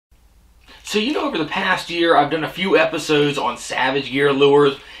So over the past year I've done a few episodes on Savage Gear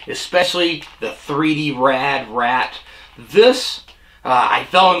lures, especially the 3D Rad Rat. This I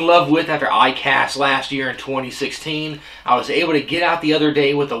fell in love with after I cast last year in 2016. I was able to get out the other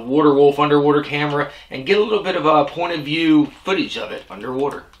day with a Water Wolf underwater camera and get a little bit of a point of view footage of it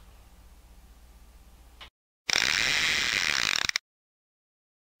underwater.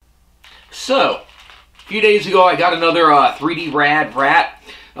 So, a few days ago I got another 3D Rad Rat.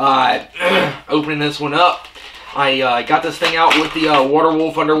 Opening this one up. I got this thing out with the Water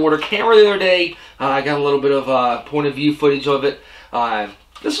Wolf underwater camera the other day. I got a little bit of point of view footage of it.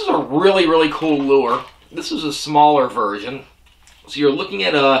 This is a really cool lure. This is a smaller version. So you're looking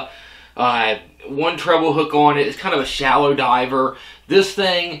at a one treble hook on it. It's kind of a shallow diver. This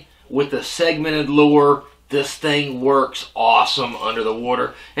thing with the segmented lure, this thing works awesome under the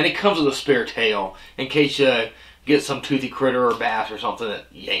water. And it comes with a spare tail in case you get some toothy critter or bass or something that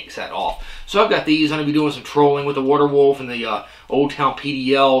yanks that off. So I've got these. I'm going to be doing some trolling with the Water Wolf in the Old Town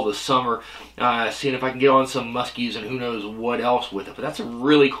PDL this summer. Seeing if I can get on some muskies and who knows what else with it. But that's a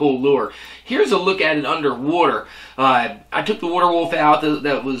really cool lure. Here's a look at it underwater. I took the Water Wolf out.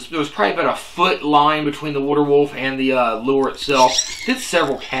 There was probably about a foot line between the Water Wolf and the lure itself. Did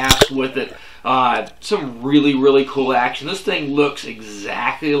several casts with it. Some really cool action. This thing looks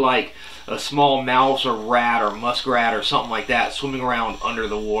exactly like a small mouse or rat or muskrat or something like that swimming around under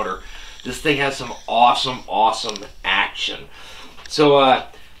the water. This thing has some awesome action. So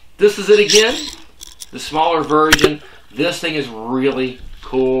this is it again, the smaller version. This thing is really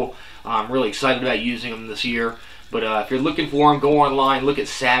cool. I'm really excited about using them this year. But if you're looking for them, go online, look at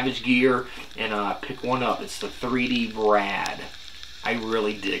Savage Gear, and pick one up. It's the 3D Rad. I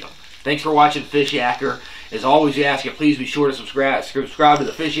really dig them. Thanks for watching Fishyaker. As always, we ask you please be sure to subscribe to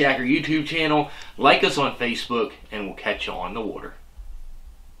the Fishyaker YouTube channel, like us on Facebook, and we'll catch you on the water.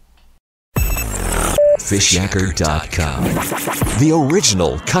 Fishyaker.com, the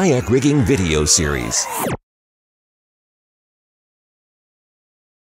original kayak rigging video series.